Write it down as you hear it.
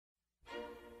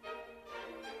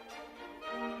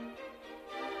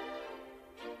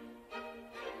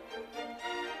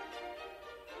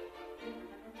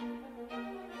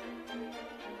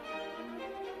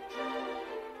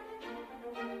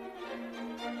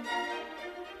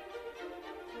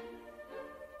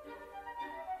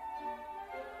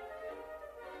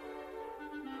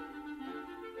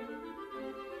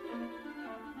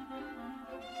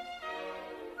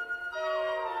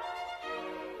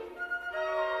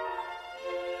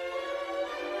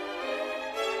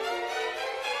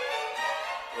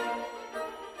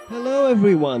Hello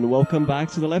everyone, welcome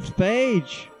back to the left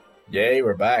page. Yay,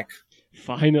 we're back.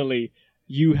 Finally,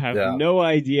 you have no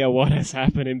idea what has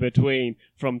happened in between.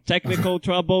 From technical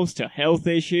troubles to health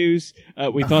issues.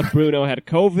 We thought Bruno had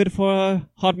COVID for a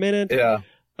hot minute. Yeah.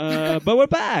 But we're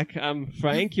back. I'm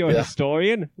Frank, your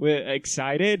historian. We're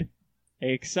excited.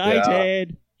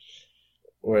 Excited. Yeah.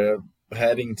 We're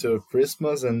heading to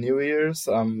Christmas and New Year's.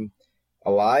 I'm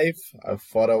alive. I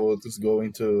thought I was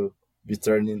going to be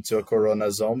turned into a corona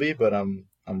zombie, but I'm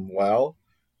well.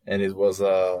 And it was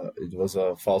a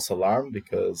false alarm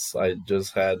because I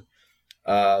just had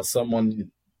someone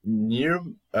near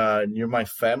my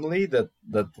family that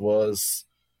was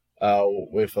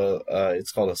with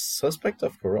it's called a suspect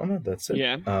of corona. That's it.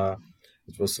 Yeah.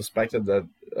 It was suspected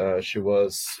that she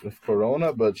was with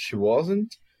corona, but she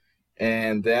wasn't.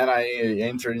 And then I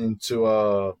entered into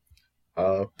a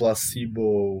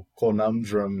placebo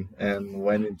conundrum and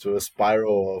went into a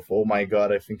spiral of, oh my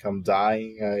God, I think I'm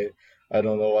dying. I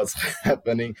don't know what's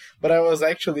happening. But I was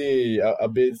actually a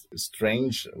bit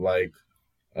strange, like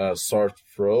sore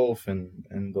throat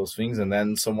and those things. And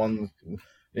then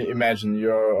imagine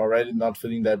you're already not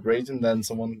feeling that great, and then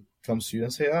someone comes to you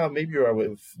and say, maybe you are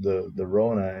with the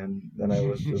Rona. And then I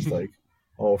was just like,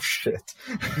 oh shit,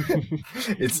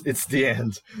 it's the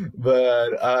end.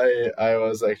 But I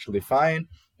was actually fine.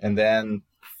 And then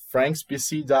Frank's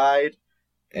PC died.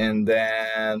 And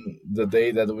then the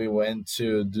day that we went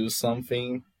to do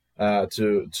something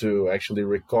to actually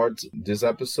record this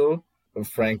episode,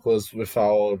 Frank was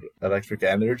without electric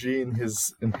energy in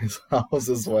his house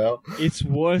as well. It's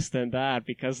worse than that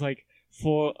because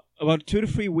for about 2 to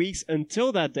 3 weeks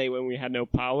until that day when we had no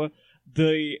power,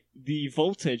 the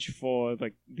voltage for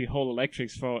the whole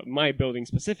electrics for my building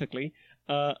specifically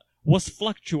was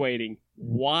fluctuating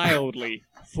wildly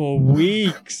for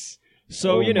weeks.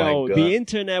 So, the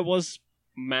internet was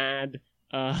mad.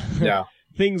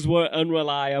 Things were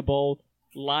unreliable.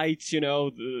 Lights,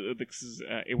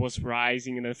 it was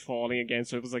rising and then falling again.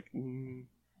 So it was like,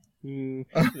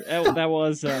 that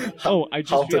was. I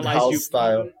just realized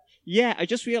style. Yeah, I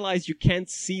just realized you can't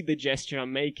see the gesture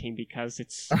I'm making because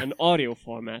it's an audio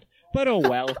format. But oh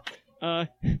well.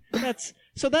 That's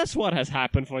what has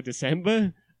happened for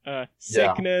December.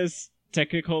 Sickness,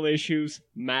 technical issues,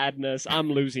 madness.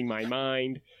 I'm losing my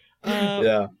mind.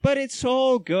 But it's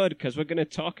all good because we're going to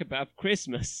talk about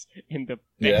Christmas in the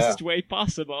best way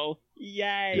possible.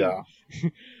 Yay! Yeah.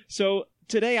 So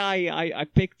today I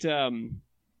picked a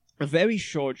very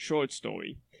short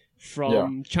story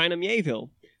from China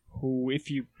Miéville, who, if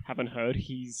you haven't heard,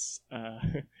 he's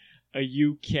a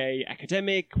UK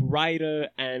academic, writer,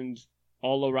 and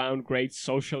all-around great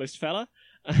socialist fella.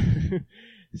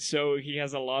 So he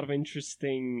has a lot of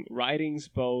interesting writings,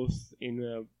 both in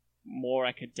a more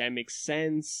academic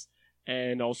sense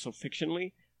and also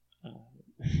fictionally.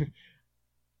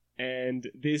 And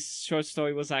this short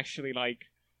story was actually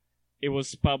it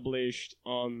was published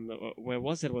on, where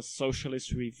was it? It was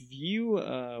Socialist Review.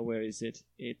 Where is it?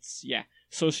 It's,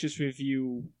 Socialist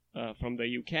Review from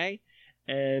the UK,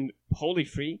 and wholly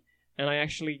free. And I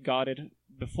actually got it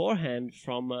beforehand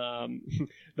from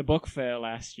the book fair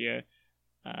last year.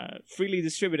 Freely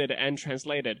distributed and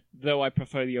translated, though I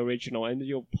prefer the original, and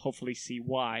you'll hopefully see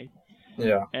why.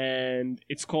 Yeah. And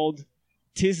it's called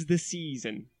 'Tis the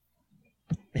Season.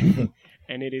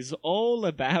 And it is all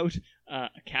about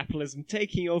capitalism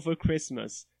taking over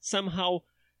Christmas. Somehow,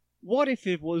 what if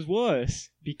it was worse?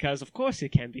 Because of course it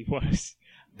can be worse.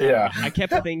 Yeah. I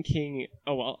kept thinking,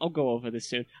 I'll go over this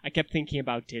soon. I kept thinking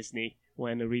about Disney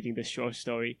when reading this short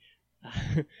story.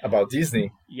 About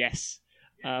Disney? Yes.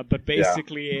 But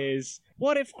basically is,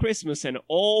 what if Christmas and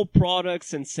all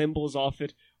products and symbols of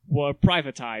it were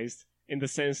privatized, in the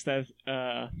sense that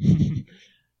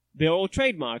they're all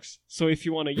trademarks. So if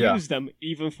you want to use them,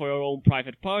 even for your own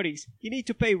private parties, you need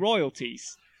to pay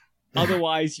royalties.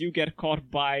 Otherwise, you get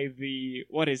caught by the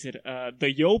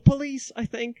Yo police, I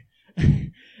think.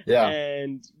 Yeah.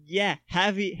 And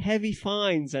heavy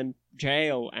fines and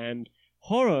jail and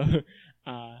horror.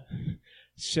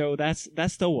 So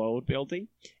that's the world building.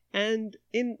 And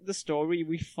in the story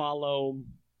we follow,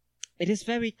 it is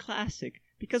very classic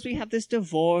because we have this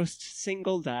divorced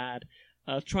single dad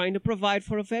trying to provide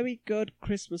for a very good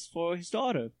Christmas for his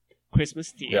daughter.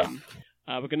 Christmas theme. Yeah.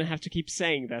 We're going to have to keep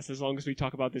saying this as long as we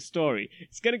talk about this story.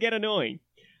 It's going to get annoying,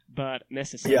 but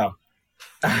necessary. Yeah.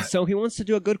 So he wants to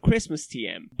do a good Christmas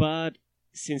TM, but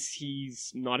since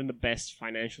he's not in the best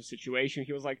financial situation,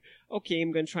 he was like, okay,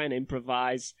 I'm going to try and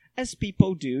improvise, as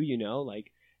people do,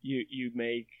 you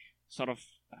make sort of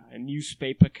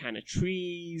newspaper kind of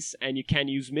trees, and you can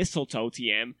use mistletoe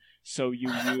TM. So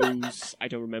you use, I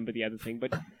don't remember the other thing,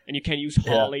 and you can use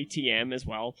holly TM as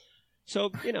well.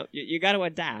 So, you got to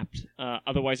adapt.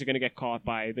 Otherwise, you're going to get caught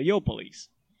by the Yo police.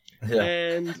 Yeah.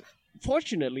 And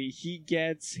fortunately, he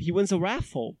wins a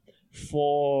raffle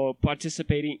for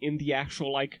participating in the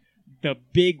actual, the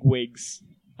bigwigs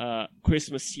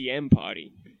Christmas TM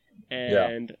party.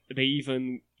 And they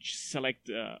even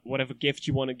select whatever gift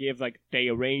you want to give. They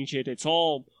arrange it. It's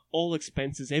all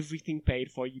expenses, everything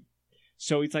paid for. You.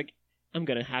 So it's I'm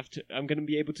gonna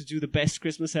be able to do the best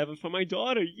Christmas ever for my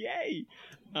daughter. Yay!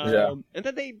 And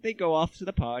then they go off to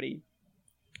the party,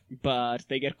 but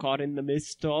they get caught in the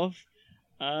midst of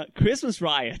Christmas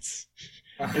riots.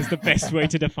 Is the best way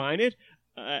to define it.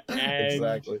 And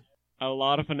exactly. A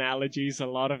lot of analogies, a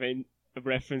lot of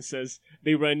references.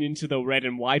 They run into the red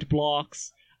and white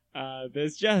blocks.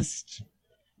 There's just,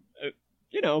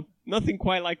 nothing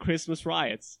quite like Christmas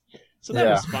riots. So that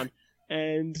was fun.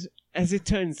 And as it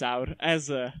turns out, as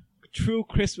a true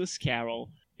Christmas carol,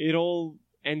 it all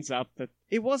ends up that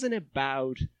it wasn't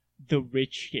about the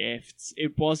rich gifts.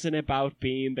 It wasn't about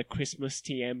being the Christmas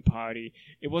TM party.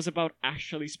 It was about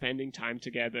actually spending time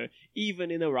together,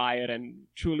 even in a riot, and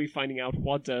truly finding out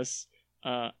what does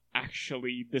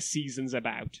actually the season's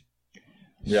about.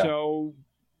 Yeah. So,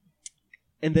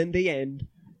 and then they end,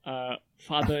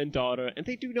 father and daughter, and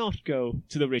they do not go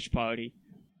to the rich party.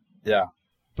 Yeah.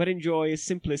 But enjoy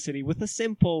simplicity with a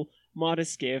simple,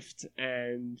 modest gift,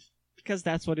 and because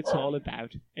that's what it's all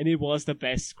about. And it was the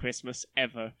best Christmas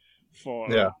ever for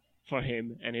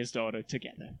him and his daughter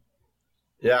together.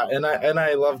 Yeah, and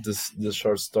I love this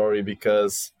short story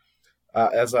because,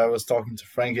 as I was talking to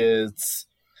Frank,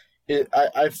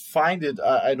 I find it.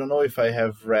 I don't know if I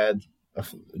have read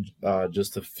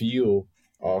just a few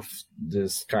of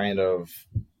this kind of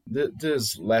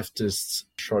this leftist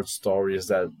short stories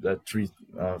that treat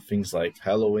things like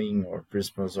Halloween or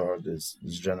Christmas or this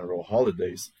general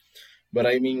holidays. But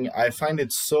I mean, I find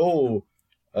it so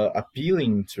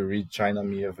appealing to read China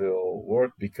Miéville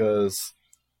work because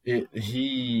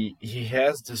he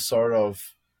has this sort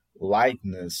of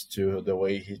lightness to the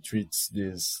way he treats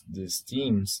these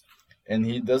themes, and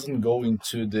he doesn't go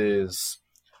into this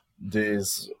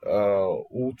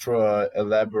ultra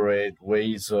elaborate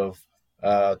ways of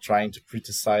trying to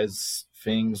criticize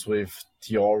things with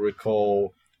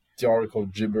theoretical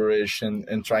gibberish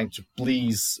and trying to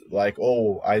please,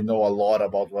 I know a lot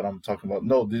about what I'm talking about.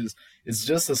 No, this is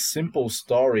just a simple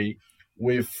story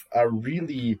with a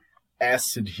really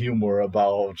acid humor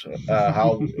about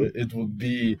how it would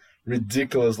be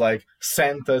ridiculous, like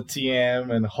Santa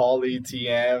TM and Holly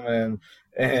TM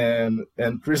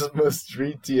and Christmas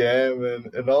tree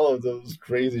TM and all of those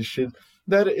crazy shit.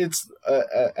 That it's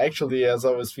actually, as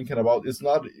I was thinking about, it's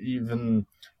not even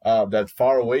that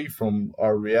far away from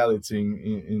our reality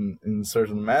in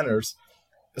certain manners.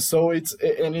 So it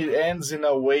ends in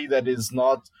a way that is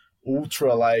not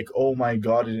ultra oh my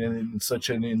god, in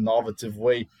such an innovative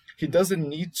way. He doesn't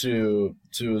need to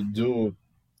do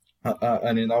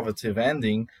an innovative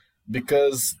ending,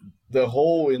 because the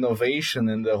whole innovation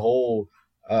and the whole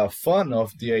fun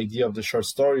of the idea of the short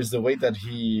story is the way that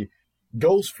he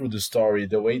goes through the story,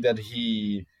 the way that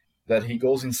he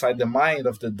goes inside the mind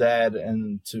of the dad,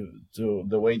 and to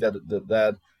the way that the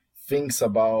dad thinks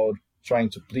about trying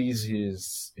to please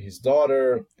his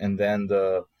daughter, and then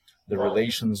the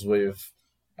relations with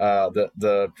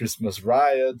the Christmas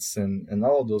riots and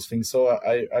all of those things. So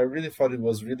I really thought it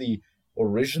was really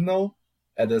original,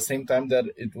 at the same time that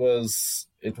it was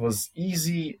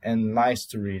easy and nice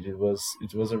to read. It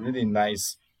was a really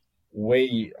nice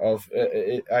way of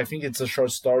I think it's a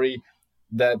short story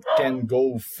that can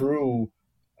go through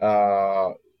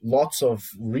lots of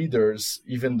readers,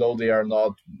 even though they are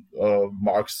not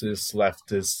Marxists,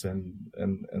 leftists,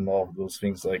 and all of those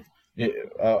things. Like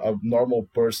a normal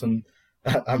person,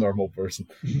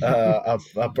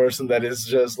 a person that is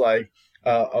just like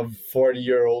a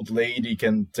 40-year-old lady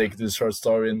can take this short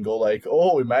story and go like,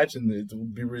 oh, imagine, it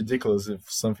would be ridiculous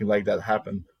if something like that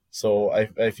happened. So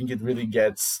I think it really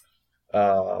gets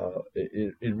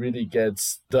it really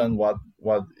gets done what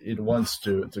it wants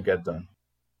to get done.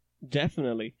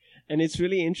 Definitely. And it's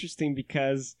really interesting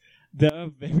because there are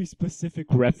very specific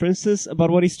references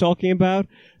about what he's talking about.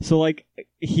 So like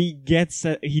he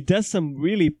does some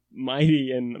really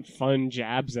mighty and fun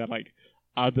jabs at like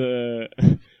other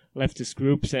leftist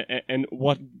groups and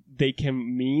what they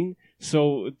can mean.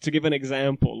 So to give an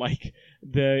example, like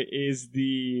there is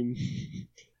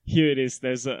here it is,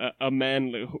 there's a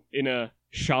man in a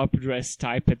sharp-dressed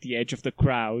type at the edge of the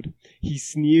crowd. He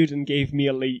sneered and gave me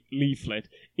a leaflet.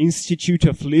 Institute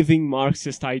of Living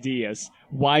Marxist Ideas.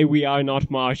 Why we are not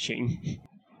marching.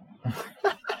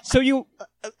 So you,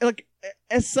 like,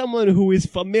 as someone who is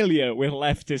familiar with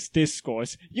leftist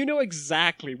discourse, you know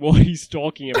exactly what he's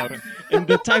talking about and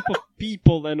the type of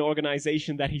people and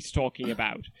organization that he's talking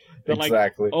about. They're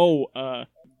exactly. Like,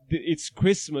 it's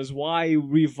Christmas. Why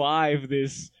revive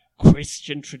this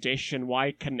Christian tradition?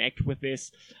 Why connect with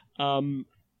this? And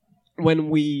in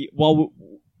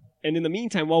the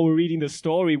meantime, while we're reading the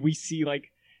story, we see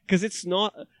like, because it's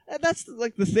not. That's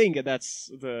like the thing. That's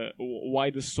why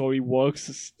the story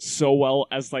works so well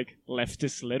as like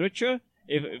leftist literature.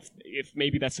 If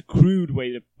maybe that's a crude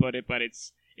way to put it, but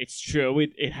it's true.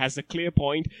 It has a clear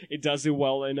point. It does it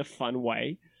well in a fun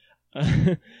way.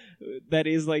 That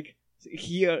is like,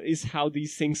 here is how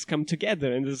these things come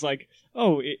together, and it's like,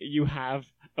 you have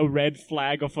a red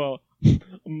flag of a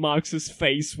Marxist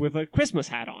face with a Christmas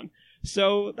hat on.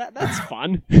 So that's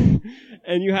fun.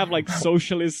 And you have like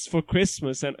socialists for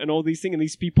Christmas and all these things, and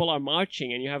these people are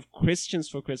marching, and you have Christians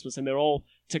for Christmas, and they're all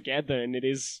together, and it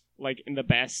is like in the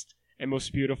best and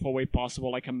most beautiful way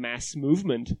possible, like a mass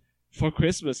movement for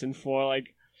Christmas and for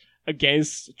like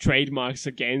against trademarks,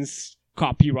 against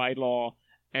copyright law,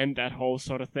 and that whole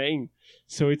sort of thing.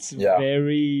 So it's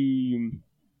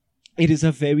it is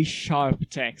a very sharp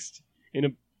text in a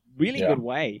really good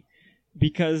way,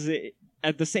 because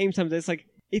at the same time,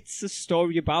 it's a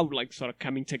story about like sort of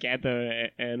coming together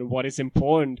and what is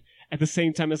important. At the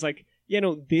same time, it's like,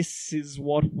 this is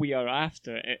what we are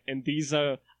after, and these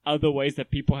are other ways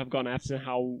that people have gone after,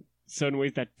 how certain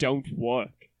ways that don't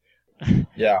work.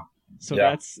 So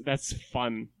that's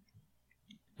fun.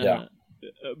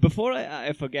 Before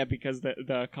I forget, because there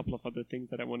are a couple of other things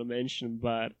that I want to mention,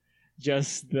 but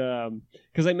just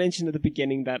because I mentioned at the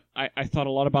beginning that I thought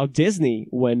a lot about Disney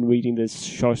when reading this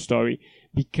short story,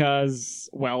 because,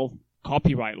 well,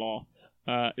 copyright law.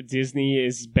 Disney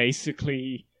is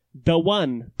basically the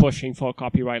one pushing for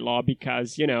copyright law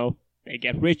because, they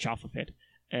get rich off of it.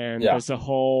 And there's a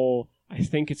whole, I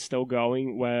think it's still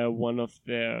going, where one of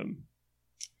the...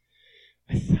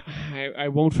 I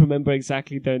won't remember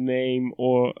exactly their name,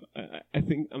 or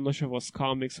I'm not sure if it was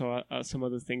comics or some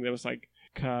other thing. There was like,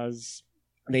 because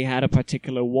they had a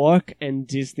particular work and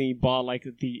Disney bought like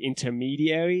the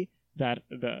intermediary that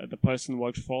the person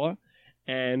worked for,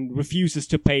 and refuses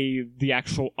to pay the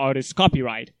actual artist's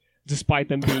copyright, despite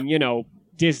them being,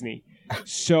 Disney.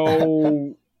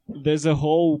 So there's a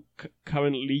whole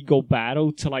current legal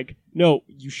battle to like, no,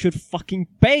 you should fucking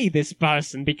pay this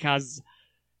person because...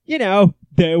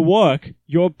 their work,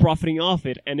 you're profiting off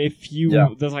it. And if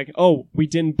there's like, we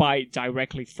didn't buy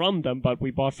directly from them, but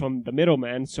we bought from the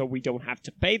middleman, so we don't have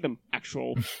to pay them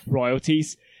actual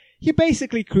royalties. You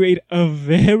basically create a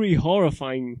very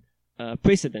horrifying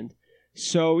precedent.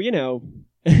 So,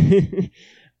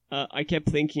 I kept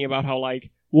thinking about how,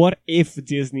 like, what if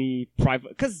Disney private...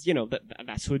 Because,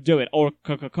 that's who would do it. Or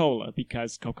Coca-Cola,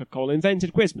 because Coca-Cola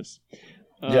invented Christmas.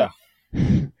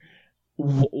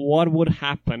 What would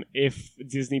happen if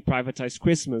Disney privatized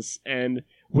Christmas and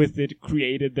with it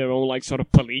created their own like sort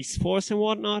of police force and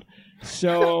whatnot?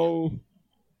 So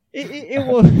it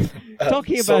was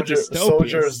talking about dystopias.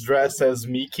 Soldiers dressed as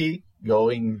Mickey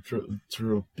going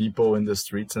through people in the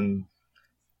streets and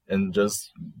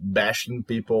just bashing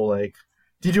people like,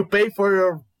 did you pay for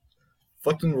your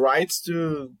fucking rights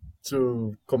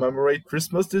to commemorate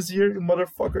Christmas this year, you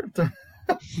motherfucker?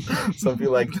 Something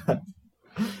like that.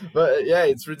 But yeah,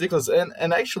 it's ridiculous.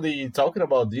 And actually, talking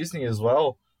about Disney as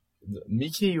well,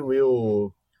 Mickey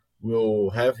will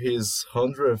have his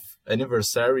 100th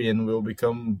anniversary and will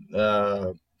become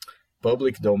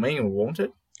public domain, won't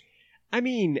it? I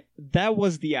mean, that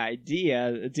was the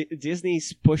idea.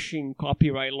 Disney's pushing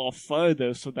copyright law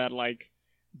further so that like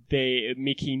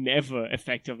Mickey never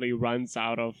effectively runs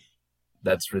out of...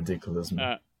 That's ridiculous,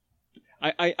 man.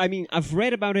 I mean, I've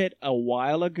read about it a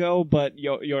while ago, but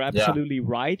you're absolutely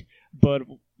right. But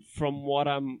from what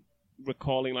I'm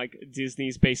recalling, like,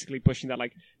 Disney's basically pushing that,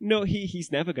 like, no,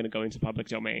 he's never going to go into public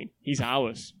domain. He's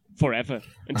ours forever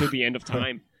until the end of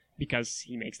time because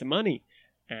he makes the money.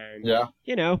 And,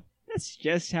 that's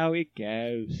just how it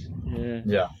goes.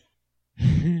 Yeah.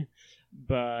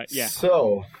 But, yeah.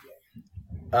 So,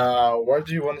 where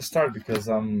do you want to start? Because,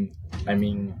 I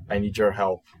need your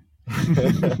help.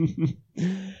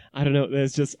 I don't know,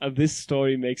 there's just this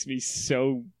story makes me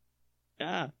so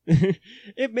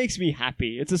it makes me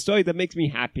happy. It's a story that makes me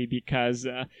happy because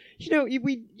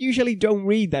we usually don't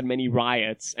read that many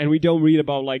riots, and we don't read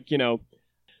about like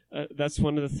that's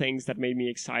one of the things that made me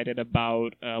excited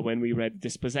about when we read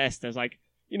Dispossessed. There's like,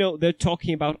 they're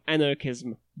talking about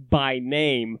anarchism by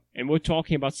name, and we're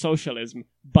talking about socialism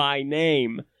by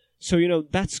name. So,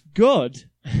 that's good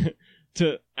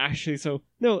to actually,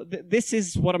 this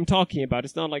is what I'm talking about.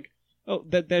 It's not like, oh,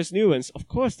 there's nuance. Of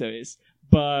course there is.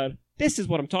 But this is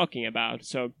what I'm talking about.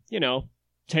 So,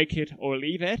 take it or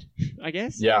leave it, I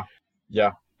guess. Yeah.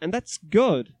 And that's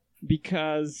good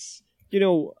because,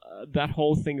 that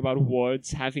whole thing about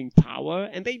words having power,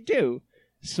 and they do.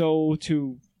 So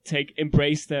to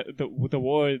embrace the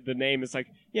word, the name, is like,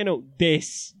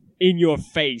 this in your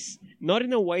face, not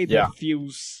in a way that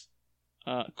feels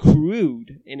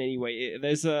crude in any way.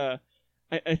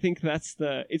 I think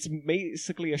it's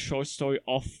basically a short story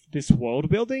of this world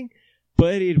building,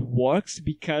 but it works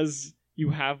because you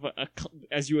have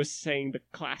as you were saying, the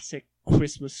classic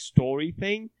Christmas story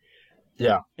thing.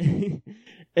 Yeah.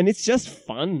 And it's just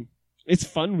fun. It's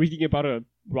fun reading about a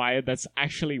riot that's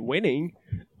actually winning.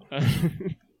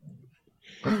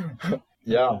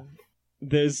 Yeah.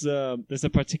 There's a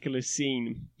particular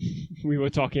scene, we were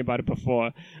talking about it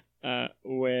before,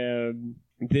 where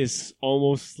this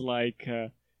almost like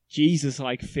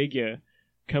Jesus-like figure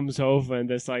comes over, and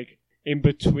there's like in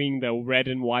between the red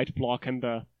and white block and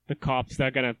the cops,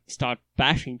 they're gonna start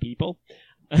bashing people.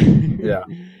 Yeah.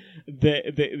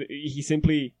 He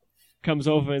simply comes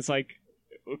over and it's like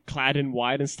clad in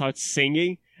white and starts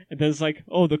singing, and then it's like,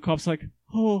 oh, the cops like,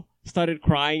 oh, started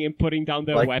crying and putting down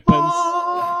their weapons.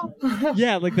 Oh!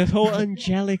 Yeah, like that whole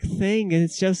angelic thing, and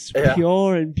it's just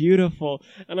pure and beautiful.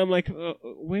 And I'm like,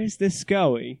 where's this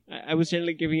going? I was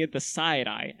generally giving it the side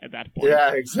eye at that point.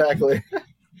 Yeah, exactly.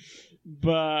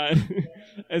 But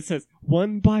it says,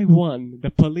 one by one,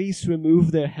 the police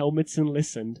removed their helmets and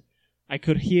listened. I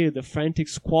could hear the frantic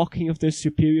squawking of their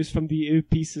superiors from the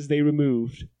earpieces they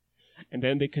removed. And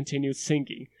then they continued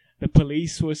singing. The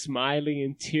police were smiling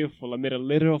and tearful amid a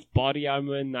litter of body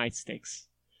armor and nightsticks.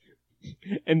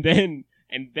 And then,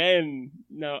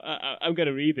 no, I'm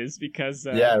gonna read this because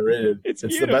read it. It's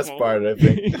beautiful. The best part, I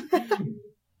think.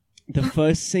 The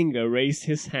first singer raised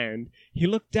his hand. He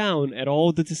looked down at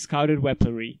all the discarded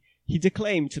weaponry. He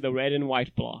declaimed to the red and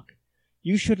white block.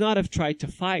 You should not have tried to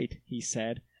fight, he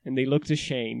said, and they looked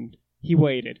ashamed. He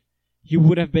waited. You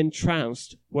would have been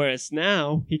trounced, whereas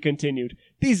now, he continued,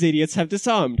 these idiots have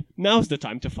disarmed. Now's the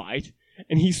time to fight.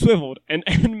 And he swiveled, and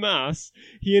en masse,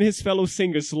 he and his fellow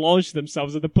singers launched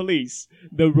themselves at the police,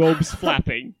 their robes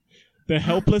flapping. The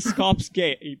helpless cops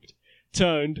gaped,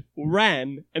 turned,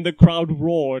 ran, and the crowd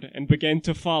roared and began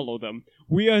to follow them.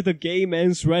 We are the Gay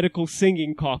Men's Radical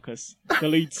Singing Caucus, the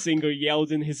lead singer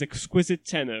yelled in his exquisite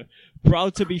tenor,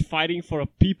 proud to be fighting for a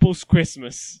people's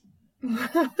Christmas.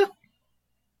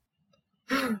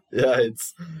 Yeah,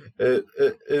 it's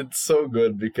so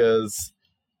good because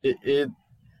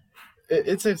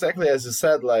it's exactly as you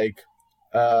said. Like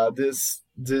this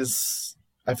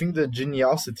I think the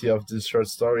geniality of this short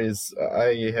story is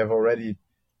I have already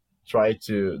tried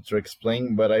to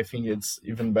explain, but I think it's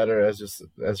even better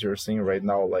as you're saying right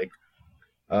now. Like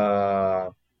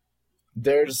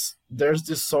there's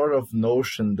this sort of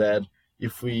notion that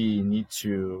if we need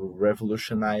to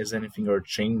revolutionize anything or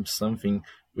change something,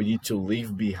 we need to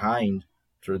leave behind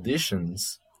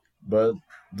traditions. But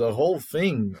the whole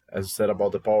thing, as you said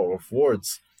about the power of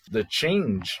words, the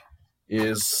change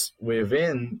is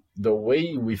within the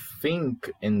way we think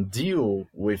and deal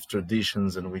with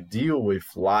traditions and we deal with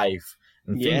life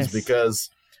and things. Because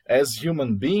as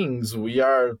human beings,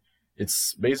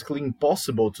 it's basically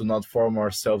impossible to not form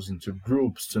ourselves into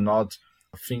groups, to not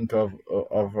think of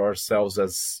ourselves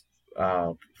as,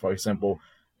 for example,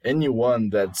 anyone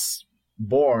that's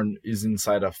born is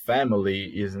inside a family,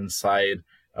 is inside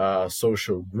a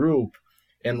social group.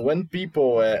 And when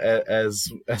people, as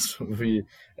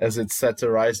it's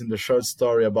satirized in the short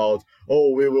story about,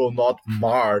 oh, we will not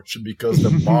march because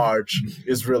the march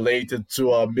is related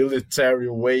to a military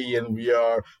way and we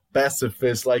are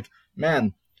pacifists, like,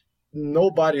 man,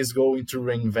 nobody's going to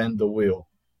reinvent the wheel.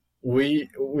 We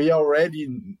already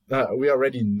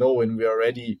know, and we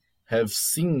already have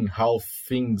seen how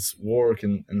things work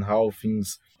and how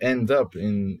things end up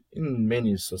in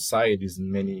many societies,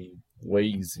 in many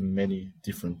ways, in many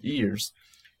different years.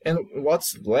 And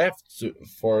what's left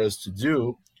for us to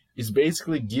do is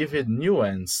basically give it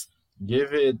nuance,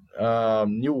 give it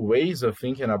new ways of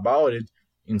thinking about it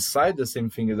inside the same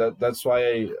thing. That's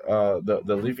why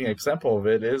the living example of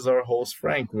it is our host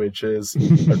Frank, which is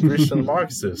a Christian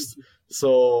Marxist.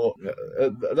 So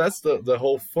that's the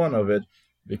whole fun of it,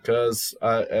 because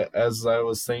as I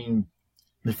was saying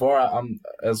before,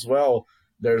 as well,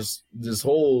 there's this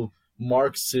whole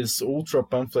Marxist ultra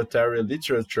pamphletary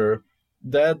literature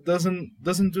that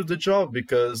doesn't do the job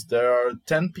because there are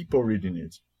 10 people reading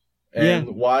it. Yeah.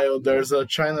 And while there's a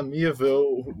China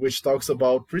Miéville which talks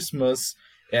about Christmas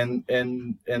and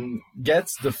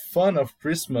gets the fun of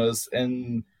Christmas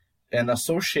and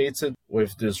associates it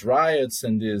with these riots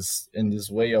and this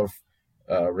way of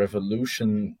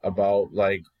revolution about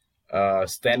like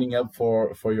standing up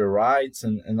for your rights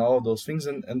and all of those things,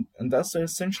 and that's the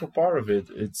essential part of it.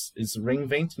 It's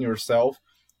reinventing yourself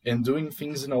and doing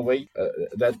things in a way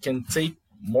that can take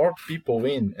more people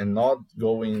in and not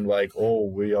going like, oh,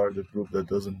 we are the group that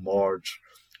doesn't march.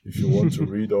 If you want to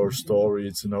read our story,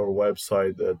 it's in our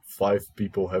website that 5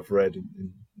 people have read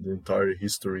in the entire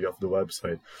history of the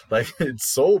website. Like, it's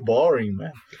so boring,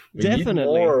 man.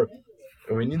 Definitely.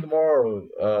 We need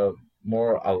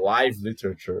more alive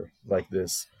literature like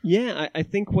this. Yeah, I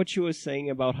think what you were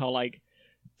saying about how, like,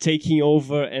 taking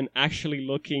over and actually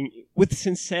looking with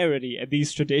sincerity at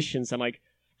these traditions and, like,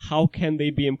 how can they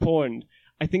be important?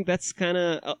 I think that's kind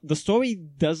of... the story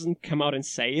doesn't come out and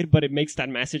say it, but it makes that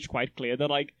message quite clear that,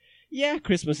 like, yeah,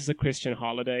 Christmas is a Christian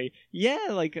holiday. Yeah,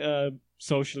 like,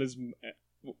 socialism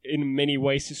in many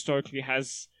ways historically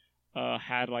has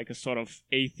had, like, a sort of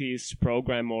atheist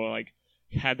program or, like,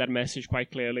 had that message quite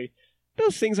clearly.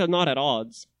 Those things are not at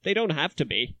odds. They don't have to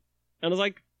be. And I was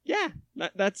like, yeah,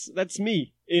 that's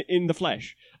me in the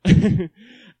flesh.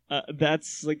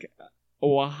 That's, like...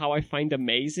 or how I find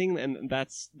amazing, and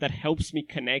that helps me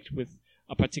connect with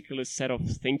a particular set of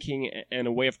thinking and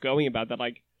a way of going about that,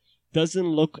 like, doesn't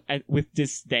look at with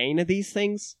disdain at these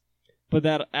things, but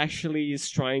that actually is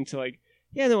trying to, like,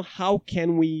 yeah, no, how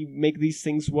can we make these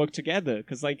things work together?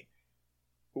 Because, like,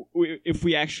 if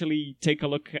we actually take a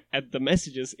look at the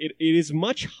messages, it is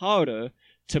much harder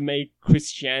to make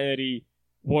Christianity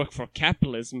work for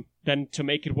capitalism than to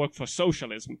make it work for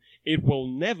socialism. It will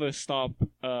never stop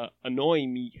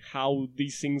annoying me how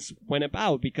these things went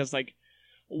about, because, like,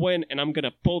 and I'm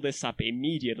gonna pull this up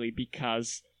immediately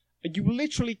because you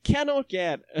literally cannot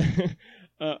get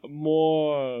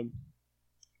more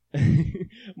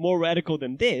more radical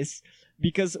than this,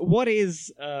 because what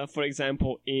is, for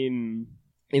example, in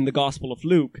the Gospel of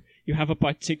Luke, you have a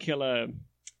particular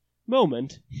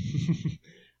moment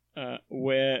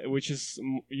which is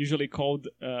usually called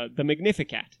the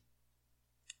Magnificat,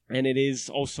 and it is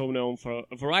also known for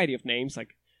a variety of names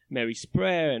like Mary's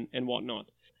Prayer and whatnot.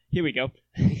 Here we go.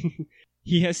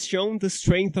 He has shown the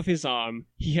strength of his arm.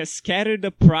 He has scattered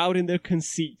the proud in their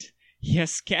conceit. He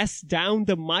has cast down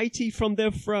the mighty from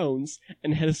their thrones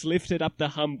and has lifted up the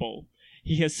humble.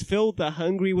 He has filled the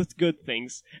hungry with good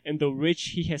things, and the rich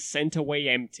he has sent away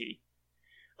empty.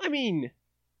 I mean,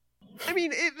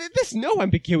 there's no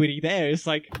ambiguity there. It's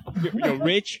like, you're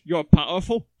rich, you're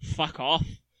powerful, fuck off.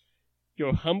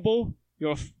 You're humble,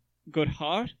 you're good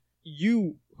heart.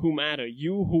 You who matter,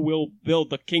 you who will build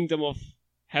the kingdom of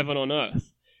heaven on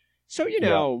earth. So,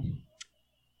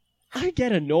 I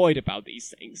get annoyed about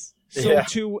these things. So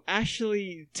to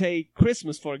actually take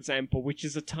Christmas, for example, which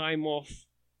is a time of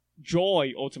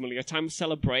joy, ultimately, a time of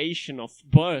celebration, of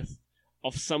birth,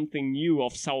 of something new,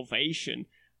 of salvation,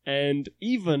 and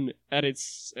even at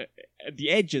the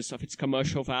edges of its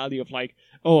commercial value of, like,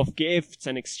 of gifts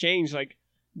and exchange, like,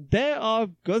 there are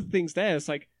good things there. It's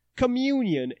like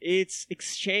communion, it's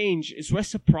exchange, it's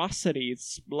reciprocity,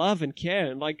 it's love and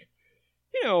care, and, like,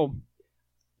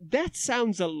 that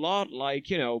sounds a lot like,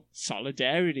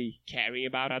 solidarity, caring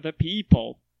about other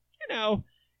people.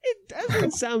 It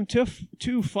doesn't sound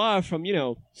too far from,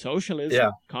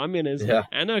 socialism, communism,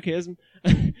 anarchism,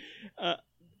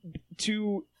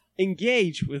 to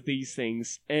engage with these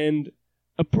things and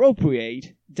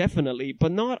appropriate, definitely,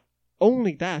 but not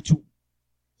only that,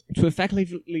 to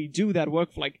effectively do that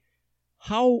work for, like,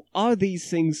 how are these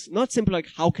things, not simply like,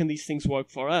 how can these things work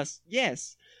for us?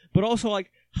 Yes, but also,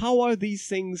 like, how are these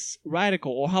things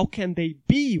radical, or how can they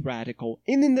be radical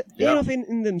in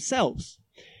themselves?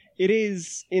 It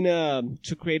is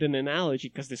to create an analogy,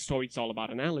 because this story is all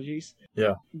about analogies.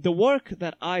 Yeah. The work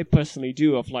that I personally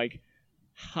do of, like,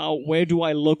 where do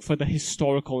I look for the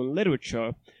historical in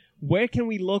literature? Where can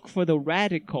we look for the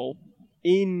radical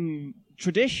in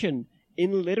tradition,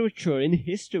 in literature, in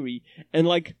history, and,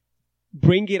 like,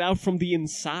 bring it out from the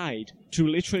inside to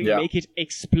literally make it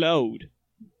explode?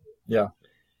 Yeah.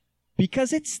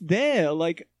 Because it's there,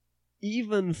 like,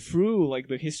 even through, like,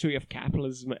 the history of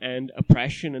capitalism and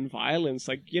oppression and violence,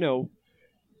 like,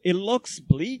 it looks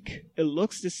bleak, it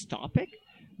looks dystopic,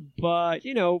 but,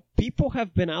 people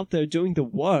have been out there doing the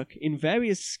work in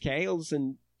various scales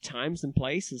and times and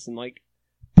places and, like,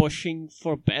 pushing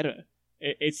for better.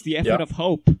 It's the effort of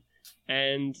hope,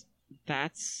 and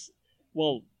that's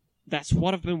that's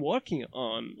what I've been working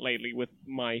on lately with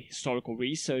my historical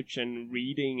research and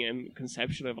reading and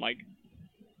conception of like,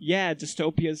 yeah,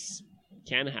 dystopias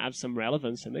can have some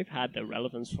relevance, and they've had their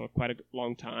relevance for quite a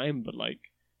long time, but like,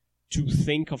 to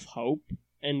think of hope,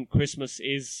 and Christmas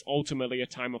is ultimately a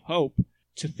time of hope,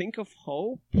 to think of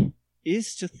hope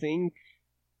is to think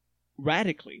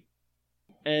radically.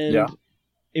 And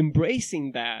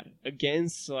embracing that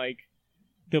against like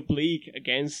the bleak,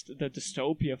 against the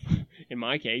dystopia, in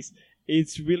my case,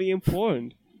 it's really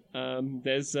important.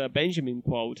 There's a Benjamin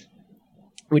quote,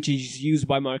 which is used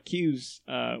by Marcuse,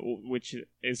 which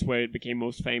is where it became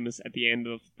most famous at the end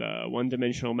of the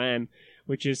One-Dimensional Man,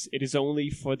 which is, it is only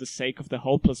for the sake of the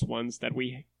hopeless ones that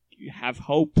we have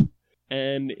hope.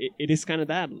 And it is kind of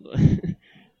that.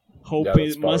 Hope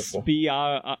must be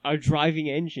our driving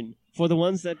engine for the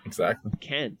ones that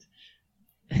can't.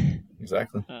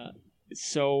 Exactly.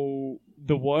 So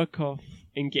the work of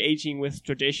engaging with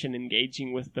tradition,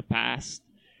 engaging with the past,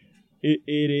 it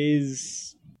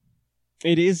is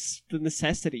the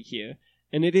necessity here.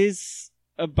 And it is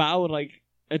about like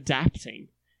adapting.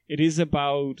 It is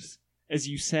about, as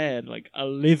you said, like a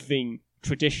living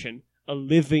tradition, a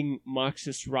living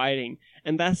Marxist writing.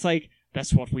 And that's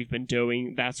what we've been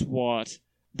doing. That's what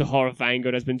the Horror of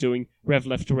Vanguard has been doing. Rev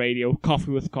Left Radio,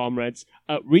 Coffee with Comrades.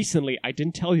 Recently, I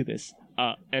didn't tell you this,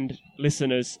 and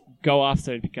listeners, go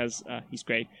after it because he's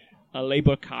great.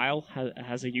 Labor Kyle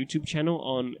has a YouTube channel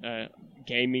on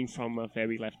gaming from a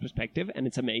very left perspective, and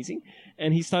it's amazing.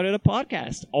 And he started a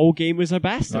podcast, All Gamers Are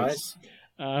Bastards,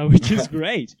 which is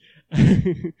great.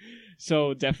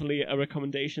 So definitely a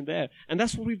recommendation there. And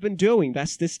that's what we've been doing.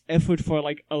 That's this effort for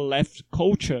like a left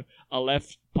culture, a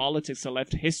left politics, a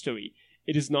left history.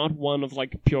 It is not one of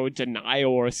like pure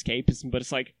denial or escapism, but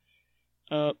it's like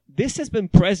this has been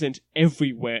present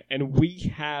everywhere, and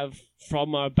we have,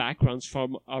 from our backgrounds,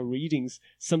 from our readings,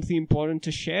 something important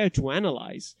to share, to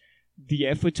analyze. The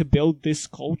effort to build this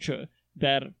culture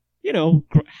that, you know,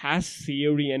 has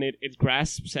theory and it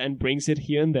grasps and brings it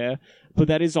here and there, but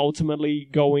that is ultimately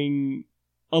going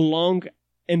along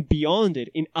and beyond it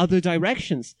in other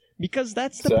directions, because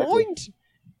that's the point.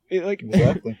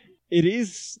 It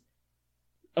is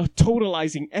a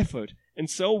totalizing effort, and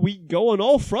so we go on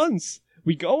all fronts.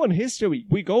 We go on history,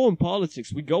 we go on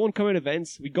politics, we go on current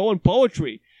events, we go on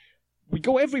poetry, we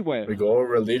go everywhere. We go on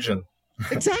religion.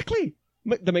 Exactly.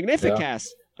 The Magnificast,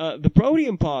 the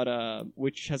Protean pod,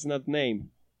 which has another name,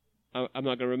 I'm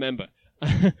not going to remember.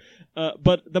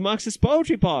 But the Marxist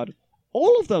Poetry pod,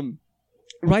 all of them,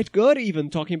 Write Good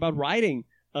even, talking about writing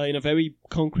in a very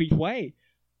concrete way.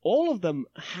 All of them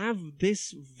have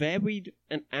this varied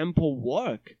and ample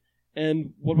work.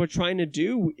 And what we're trying to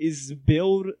do is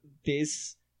build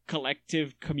this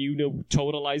collective, communal,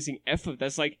 totalizing effort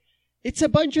that's like, it's a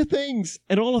bunch of things,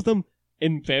 and all of them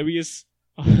in various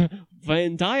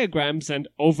Venn diagrams and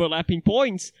overlapping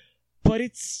points, but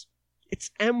it's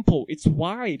ample, it's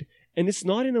wide, and it's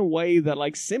not in a way that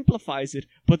like simplifies it,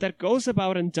 but that goes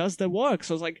about and does the work.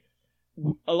 So it's like,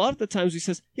 a lot of the times we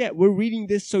says, yeah, we're reading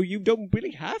this so you don't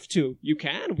really have to. You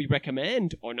can, we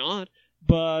recommend or not,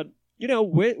 but you know,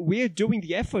 we're doing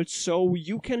the effort so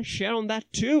you can share on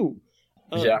that too.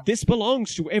 This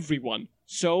belongs to everyone,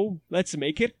 so let's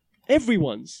make it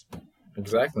everyone's.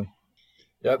 Exactly.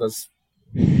 Yeah, that's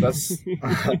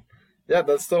yeah,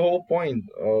 that's the whole point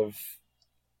of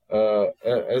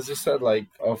as you said, like,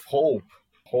 of hope.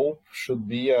 Hope should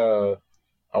be a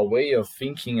way of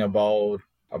thinking about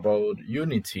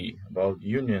unity, about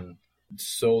union,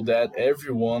 so that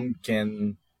everyone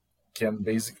can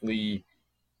basically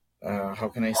how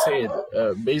can I say it?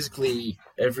 Basically,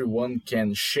 everyone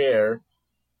can share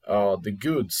the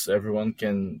goods. Everyone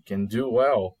can do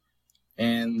well,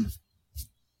 and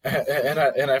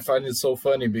I find it so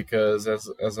funny because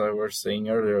as I was saying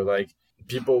earlier, like,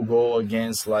 people go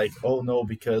against, like, oh no,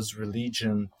 because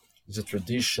religion is a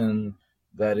tradition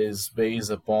that is based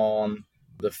upon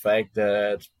the fact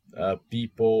that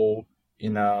people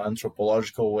in an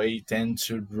anthropological way tend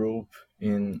to group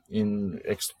in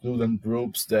excluded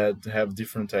groups that have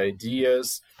different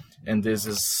ideas, and this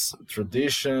is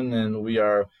tradition, and we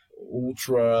are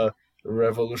ultra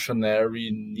revolutionary,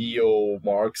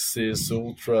 neo-Marxist,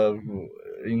 ultra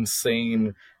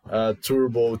insane,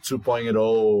 turbo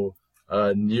 2.0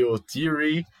 neo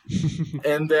theory.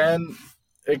 And then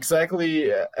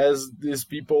exactly as these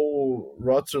people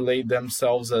rotulate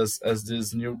themselves as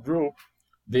this new group,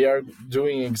 they are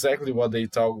doing exactly what they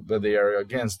talk that they are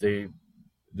against.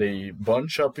 They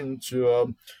bunch up into a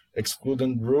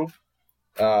excluded group.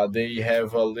 They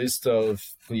have a list of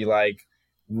like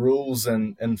rules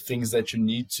and things that you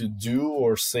need to do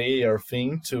or say or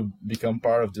think to become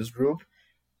part of this group.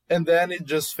 and then it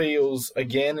just fails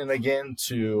again and again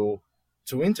to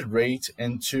integrate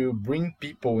and to bring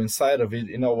people inside of it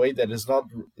in a way that is not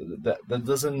that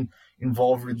doesn't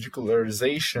involve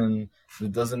ridicularization,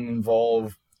 that doesn't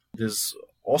involve this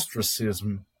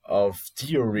ostracism of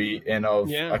theory and of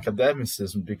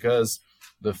academicism. Because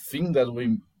the thing that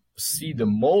we see the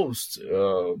most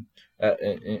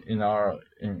in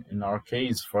our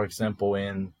case, for example,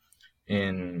 in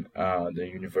the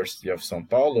University of São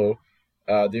Paulo,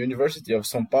 the University of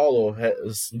São Paulo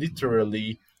has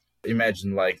literally,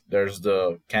 imagine like there's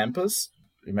the campus,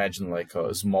 imagine like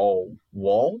a small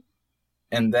wall,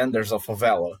 and then there's a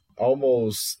favela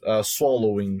almost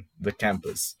swallowing the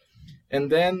campus. And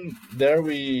then there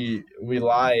we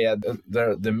lie at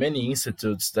the many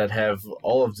institutes that have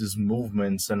all of these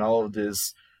movements and all of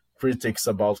these critics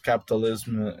about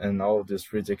capitalism and all of these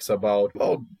critics about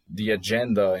the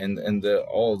agenda and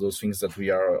all of those things that we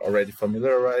are already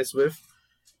familiarized with.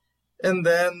 And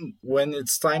then when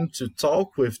it's time to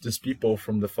talk with these people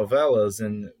from the favelas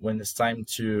and when it's time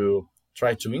to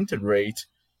try to integrate,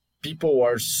 people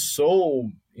are so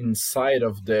inside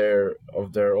of their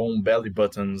own belly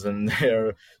buttons, and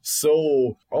they're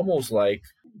so almost like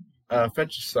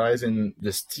fetishizing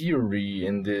this theory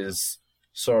and this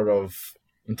sort of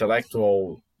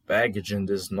intellectual baggage and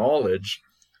this knowledge,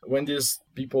 when these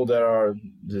people that are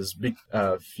these big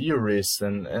theorists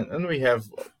and we have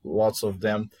lots of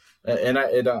them, and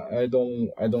I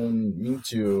don't mean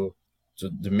to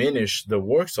diminish the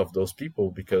works of those people,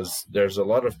 because there's a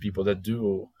lot of people that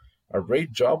do a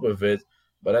great job with it.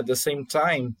 But at the same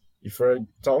time, if we're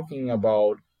talking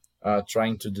about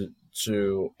trying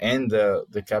to end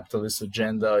the capitalist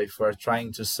agenda, if we're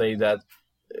trying to say that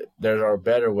there are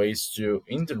better ways to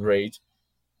integrate,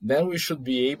 then we should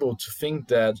be able to think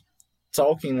that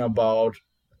talking about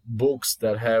books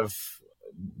that have,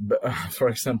 for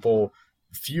example,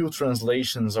 few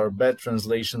translations or bad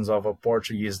translations of a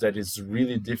Portuguese that is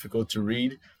really difficult to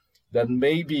read, that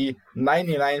maybe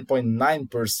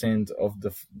 99.9% of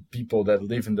the people that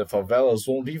live in the favelas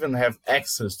won't even have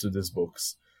access to these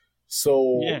books.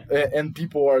 So, and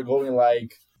people are going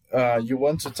like, you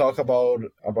want to talk about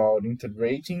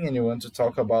integrating and you want to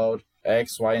talk about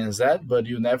X, Y, and Z, but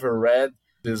you never read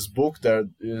this book that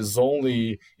is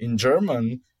only in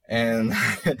German and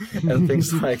and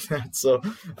things like that. So,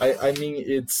 I mean,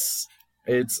 it's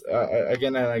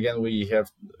again and again we have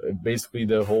basically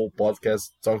the whole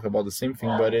podcast talk about the same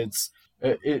thing, but it's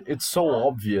so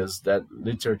obvious that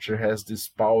literature has this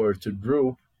power to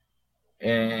group,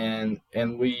 and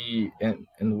we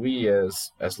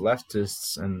as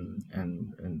leftists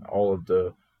and all of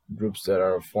the groups that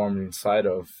are formed inside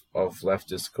of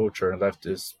leftist culture and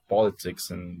leftist politics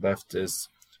and leftist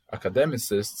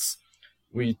academicists,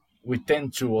 we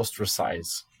tend to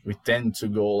ostracize. We tend to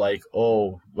go like,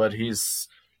 oh, but he's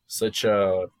such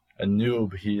a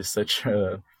noob. He's such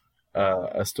a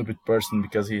stupid person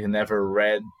because he never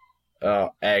read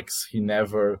X. He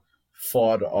never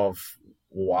thought of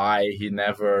Y. He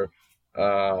never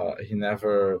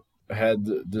had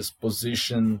this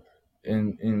position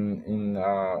in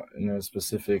a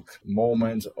specific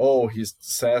moment. Oh, he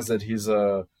says that he's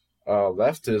a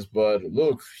leftist, but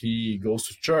look, he goes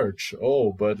to church.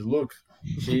 Oh, but look,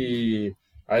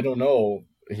 I don't know,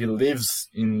 he lives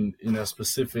in a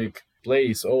specific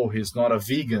place. Oh, he's not a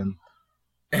vegan.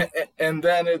 And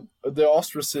then the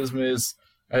ostracism is,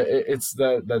 it's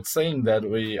that saying that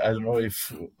I don't know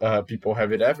if people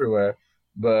have it everywhere,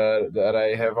 but that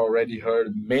I have already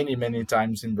heard many, many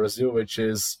times in Brazil, which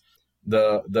is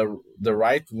the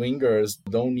right-wingers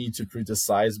don't need to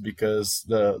criticize because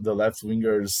the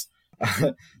left-wingers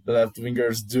the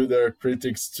left-wingers do their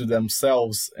critics to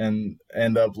themselves and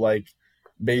end up like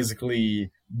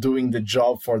basically doing the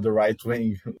job for the right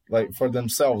wing, like for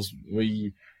themselves.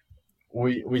 We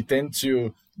tend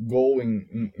to go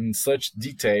in such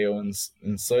detail and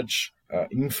in such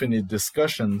infinite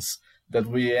discussions that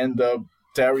we end up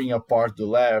tearing apart the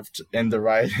left, and the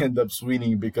right end up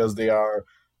winning because they are,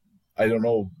 I don't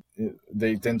know,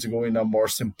 they tend to go in a more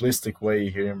simplistic way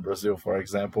here in Brazil, for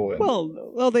example. Well,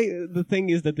 the thing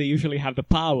is that they usually have the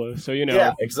power, so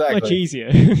yeah, exactly. much easier.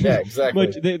 Yeah, exactly.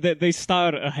 They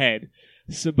start ahead.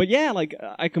 So, but yeah, like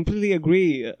I completely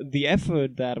agree. The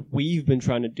effort that we've been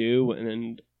trying to do,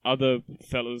 and other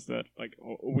fellows that like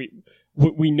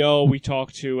we know, we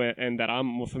talk to, and that I'm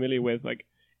more familiar with, like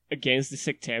against the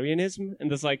sectarianism, and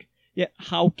there's like, yeah,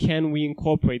 how can we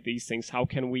incorporate these things? How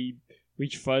can we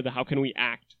reach further? How can we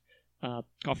act?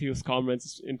 Coffee with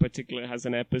Comrades in particular has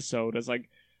an episode. It's like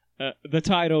the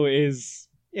title is,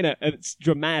 it's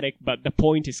dramatic, but the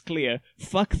point is clear.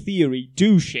 Fuck theory,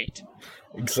 do shit.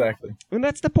 Exactly. And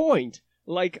that's the point.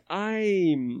 like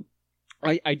I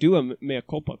do a mea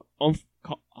culpa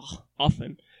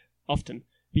often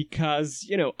because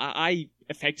I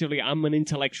effectively I'm an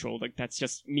intellectual. Like that's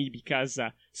just me because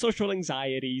social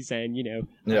anxieties and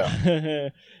Yeah.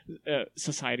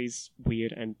 society's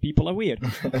weird and people are weird.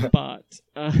 But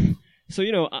so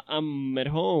I'm at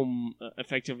home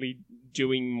effectively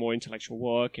doing more intellectual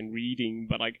work and reading.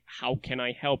 But like, how can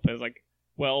I help? It's like,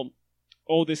 well,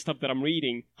 all this stuff that I'm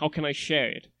reading, how can I share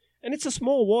it? And it's a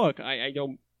small work. I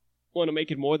don't want to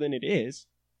make it more than it is,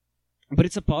 but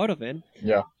it's a part of it.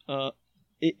 Yeah.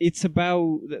 It's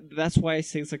about. That's why I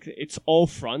say it's like it's all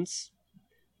fronts.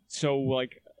 So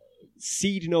like,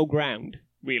 seed no ground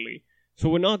really. So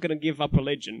we're not gonna give up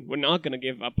religion. We're not gonna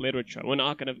give up literature. We're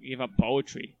not gonna give up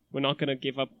poetry. We're not gonna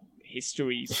give up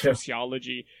history,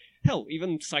 sociology, hell,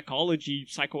 even psychology,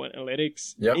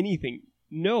 psychoanalytics, anything.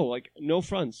 No, like no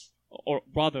fronts, or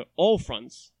rather all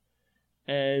fronts.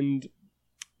 And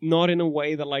not in a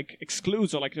way that like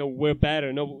excludes or like we're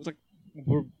better. No, it's like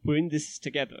we're in this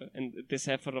together, and this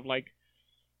effort of like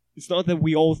it's not that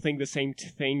we all think the same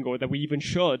thing or that we even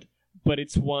should, but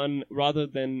it's one rather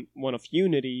than one of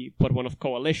unity, but one of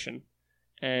coalition,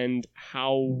 and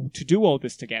how to do all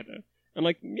this together. And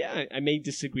like, yeah, I may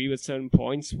disagree with certain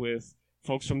points with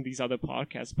folks from these other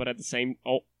podcasts, but at the same,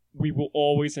 we will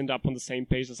always end up on the same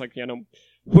page. It's like,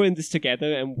 we're in this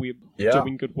together and we're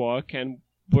doing good work and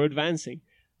we're advancing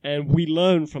and we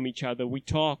learn from each other. We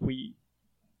talk.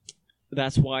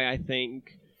 That's why I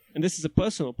think, and this is a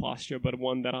personal posture, but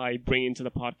one that I bring into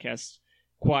the podcast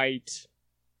quite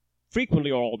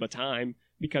frequently or all the time,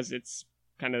 because it's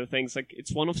kind of the things like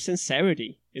it's one of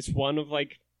sincerity. It's one of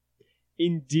like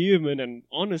endearment and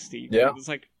honesty. Yeah. It's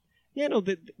like,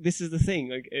 this is the thing.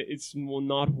 Like, it's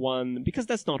not one, because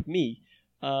that's not me.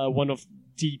 One of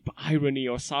deep irony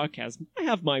or sarcasm. I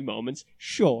have my moments,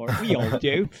 sure, we all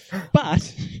do,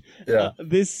 but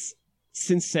this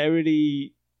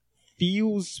sincerity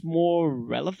feels more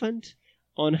relevant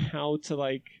on how to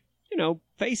like,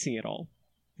 facing it all.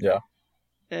 Yeah.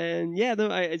 And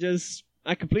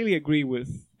I completely agree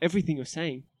with everything you're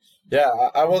saying. Yeah,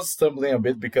 I was stumbling a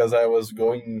bit because I was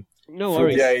going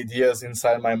through the ideas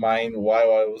inside my mind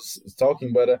while I was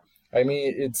talking, but I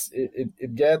mean,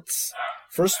 it gets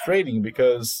frustrating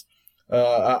because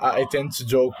I tend to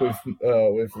joke with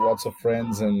lots of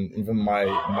friends and even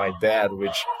my dad,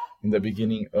 which in the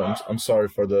beginning, I'm sorry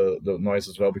for the noise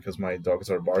as well because my dogs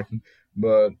are barking,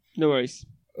 but no worries.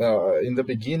 In the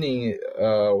beginning,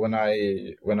 when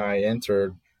I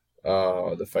entered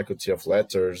the Faculty of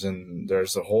Letters, and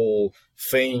there's a whole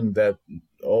thing that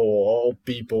all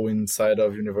people inside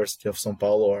of University of São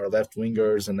Paulo are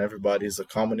left-wingers and everybody's a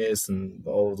communist and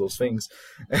all of those things.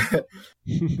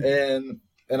 and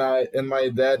my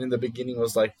dad in the beginning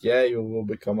was like, yeah, you will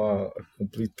become a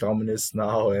complete communist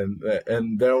now, and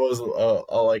there was a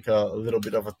little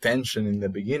bit of a tension in the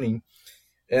beginning,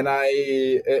 and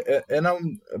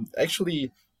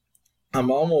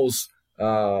I'm almost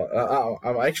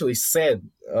I'm actually sad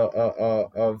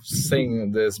of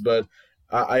saying this, but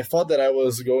I thought that I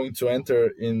was going to enter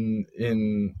in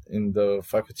the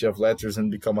Faculty of Letters and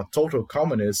become a total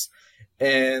communist,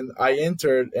 and I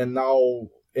entered, and now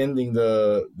ending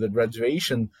the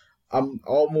graduation, I'm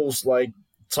almost like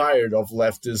tired of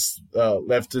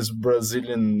leftist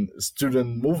Brazilian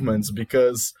student movements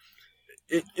because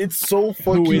it's so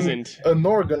fucking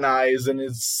unorganized and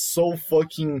it's so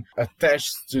fucking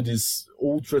attached to this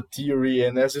ultra theory.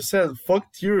 And as you said,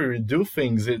 fuck theory, do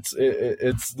things. It's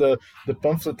the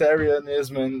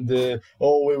pamphletarianism and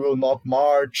we will not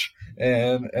march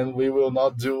and we will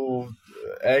not do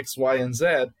X, Y, and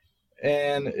Z.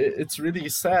 And it's really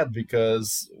sad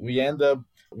because we end up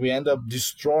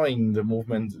destroying the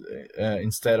movement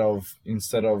instead of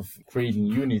creating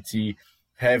unity,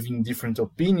 having different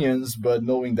opinions, but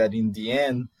knowing that in the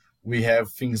end we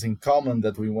have things in common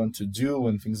that we want to do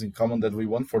and things in common that we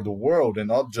want for the world, and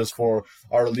not just for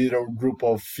our little group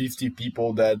of 50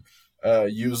 people that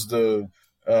use the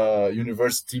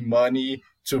university money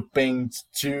to paint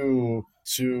two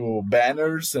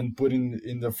banners and put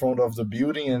in the front of the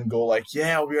building and go like,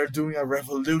 yeah, we are doing a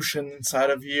revolution inside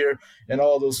of here and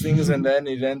all those things. And then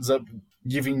it ends up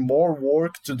giving more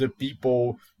work to the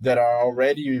people that are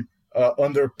already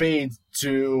underpaid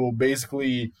to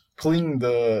basically clean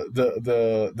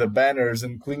the banners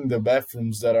and clean the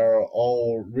bathrooms that are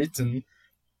all written,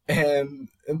 and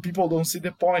people don't see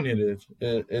the point in it.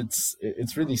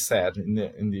 It's really sad in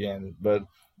the end. But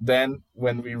then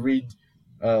when we read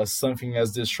something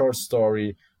as this short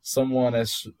story, someone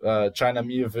as China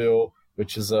Miéville,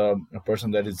 which is a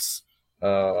person that is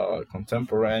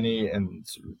contemporary and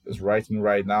is writing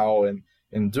right now, and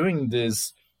doing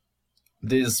this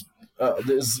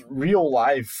real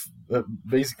life,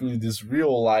 basically this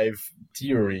real life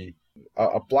theory,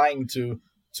 applying to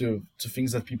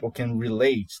things that people can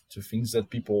relate to, things that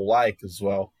people like as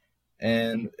well.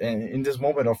 And in this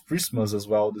moment of Christmas as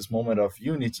well, this moment of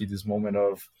unity, this moment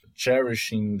of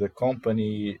cherishing the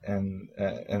company, and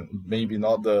maybe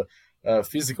not the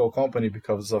physical company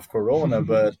because of Corona,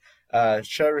 but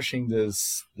cherishing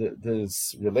this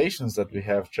relations that we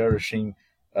have, cherishing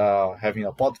having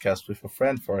a podcast with a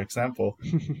friend, for example,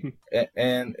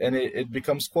 and it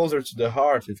becomes closer to the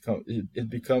heart. It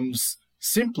becomes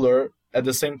simpler at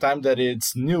the same time that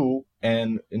it's new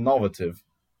and innovative.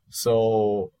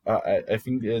 So I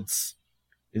think it's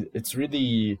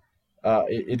really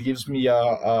it gives me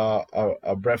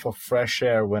a breath of fresh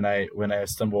air when I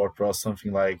stumble across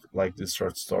something like this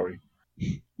short story.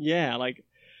 Yeah, like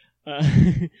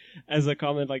as a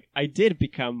comment, like I did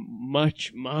become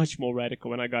much more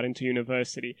radical when I got into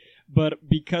university, but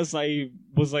because I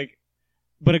was like,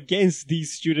 but against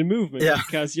these student movements,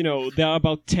 because there are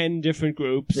about 10 different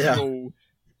groups who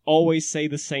always say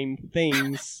the same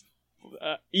things.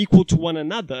 Equal to one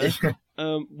another.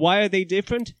 Why are they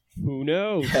different? Who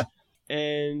knows?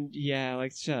 And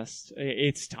like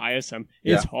it's tiresome.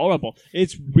 It's horrible.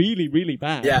 It's really, really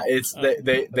bad. Yeah, it's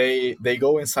they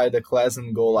go inside the class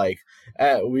and go like,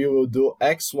 we will do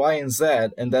X, Y, and Z,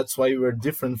 and that's why we're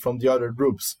different from the other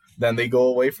groups. Then they go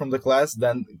away from the class.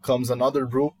 Then comes another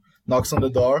group, knocks on the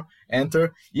door,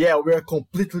 enter. Yeah, we are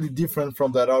completely different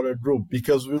from that other group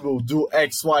because we will do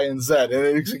X, Y, and Z, and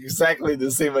it's exactly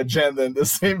the same agenda and the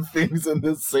same things and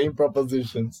the same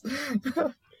propositions.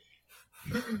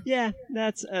 Yeah,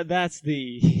 that's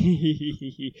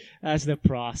the that's the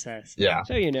process. Yeah.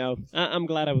 So I'm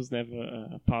glad I was never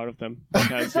a part of them,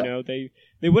 because they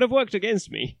would have worked against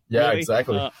me. Yeah, really,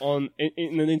 exactly.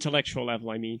 In an intellectual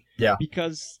level, I mean. Yeah.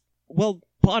 Because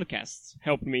podcasts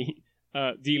helped me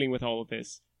dealing with all of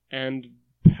this, and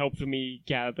helped me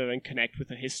gather and connect with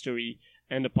the history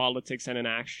and the politics and an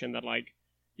action that,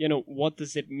 what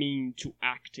does it mean to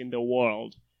act in the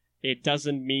world? It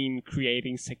doesn't mean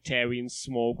creating sectarian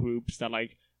small groups that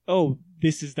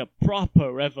this is the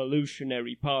proper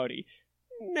revolutionary party.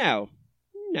 No.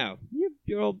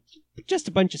 You're all just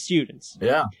a bunch of students.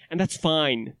 Yeah. And that's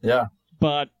fine. Yeah.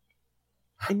 But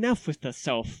enough with the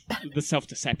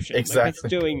self-deception. Exactly. It's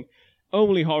doing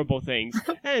only horrible things.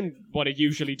 And what it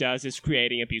usually does is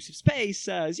creating abusive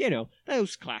spaces,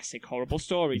 those classic horrible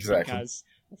stories. Exactly. Because,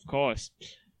 of course,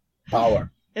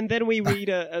 power. And then we read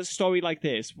a story like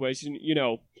this, where,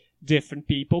 different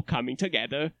people coming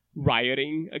together,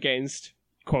 rioting against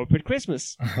corporate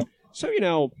Christmas. So,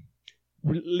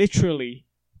 literally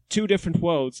 2 different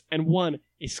worlds, and one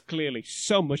is clearly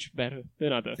so much better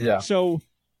than other. Yeah. So,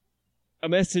 a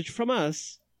message from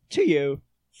us to you,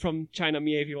 from China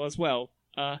Miéville as well.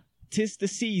 'Tis the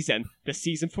season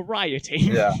for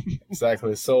rioting. Yeah,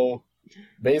 exactly. So,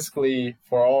 basically,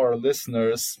 for our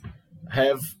listeners,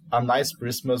 have a nice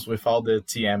Christmas without the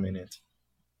TM in it.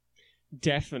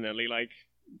 Definitely,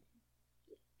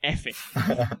 F it.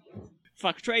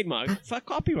 Fuck trademark. Fuck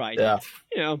copyright. Yeah.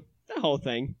 The whole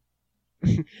thing.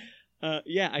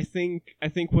 I think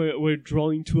we're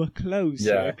drawing to a close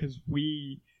here, because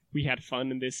we had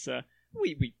fun in this.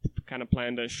 We kind of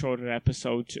planned a shorter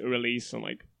episode to release on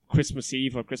Christmas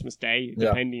Eve or Christmas Day,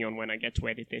 depending on when I get to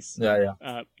edit this. Yeah.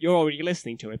 You're already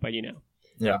listening to it, but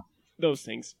Yeah. those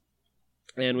things.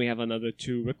 And we have another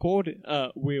to record.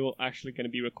 We're actually going to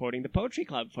be recording the Poetry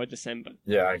Club for December.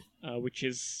 Yeah. Which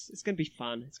it's going to be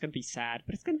fun. It's going to be sad,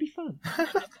 but it's going to be fun.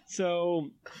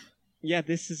 So,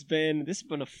 this has been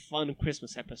a fun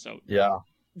Christmas episode. Yeah.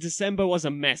 December was a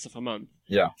mess of a month.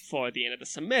 Yeah. For the end of the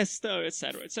semester,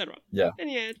 etc., etc. Yeah. And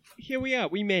yet, here we are.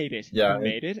 We made it. Yeah. We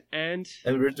made it, and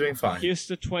we're doing fine. Here's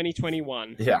to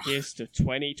 2021. Yeah. Here's to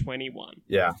 2021.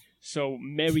 Yeah. So,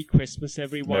 Merry Christmas,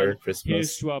 everyone. Merry Christmas.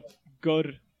 Here's to a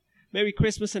good Merry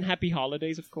Christmas and Happy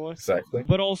Holidays, of course. Exactly.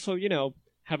 But also,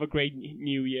 have a great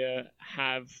New Year.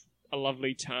 Have a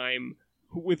lovely time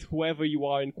with whoever you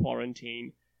are in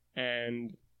quarantine.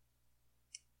 And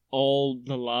all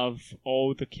the love,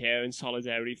 all the care and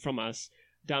solidarity from us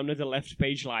down at the Left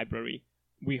Page Library.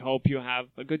 We hope you have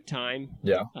a good time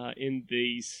in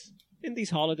these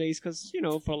holidays, because,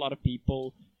 for a lot of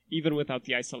people, even without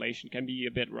the isolation, can be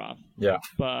a bit rough. Yeah.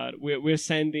 But we're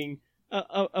sending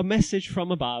a message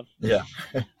from above. Yeah.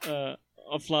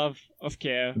 Of love, of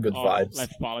care, good of vibes.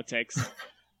 left politics.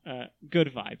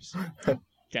 Good vibes.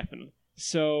 Definitely.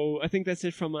 So I think that's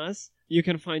it from us. You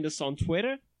can find us on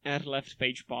Twitter at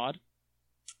LeftPagePod.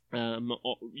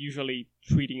 Usually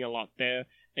tweeting a lot there.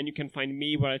 And you can find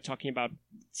me where I'm talking about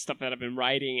stuff that I've been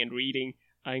writing and reading,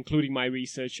 including my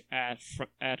research at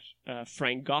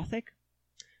Frank Gothic,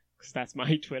 because that's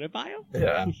my Twitter bio.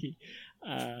 Yeah.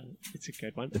 It's a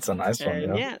good one. It's a nice one,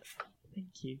 And yeah.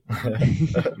 Thank you.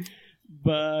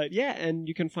 But yeah, and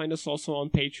you can find us also on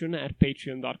Patreon at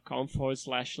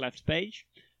patreon.com/leftpage,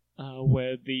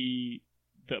 where the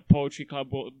Poetry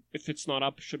Club will, if it's not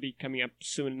up, should be coming up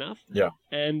soon enough. Yeah.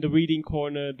 And the Reading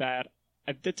Corner that,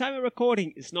 at the time of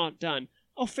recording, is not done.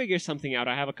 I'll figure something out.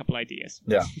 I have a couple ideas.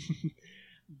 Yeah.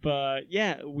 But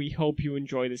yeah, we hope you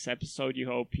enjoy this episode. You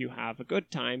hope you have a good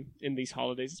time in these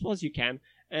holidays as well as you can.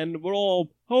 And we're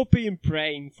all hoping and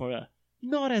praying for a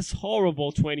not as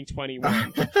horrible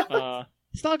 2021.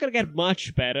 It's not going to get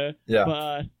much better. Yeah.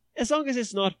 But as long as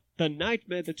it's not the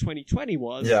nightmare that 2020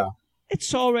 was, Yeah.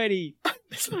 it's already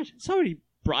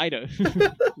brighter,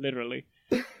 literally.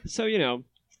 So, Yeah.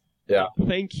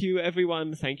 Thank you,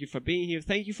 everyone. Thank you for being here.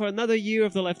 Thank you for another year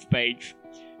of the Left Page.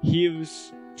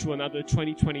 Here's to another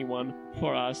 2021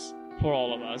 for us, for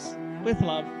all of us. With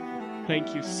love.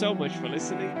 Thank you so much for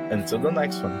listening. Until the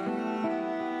next one.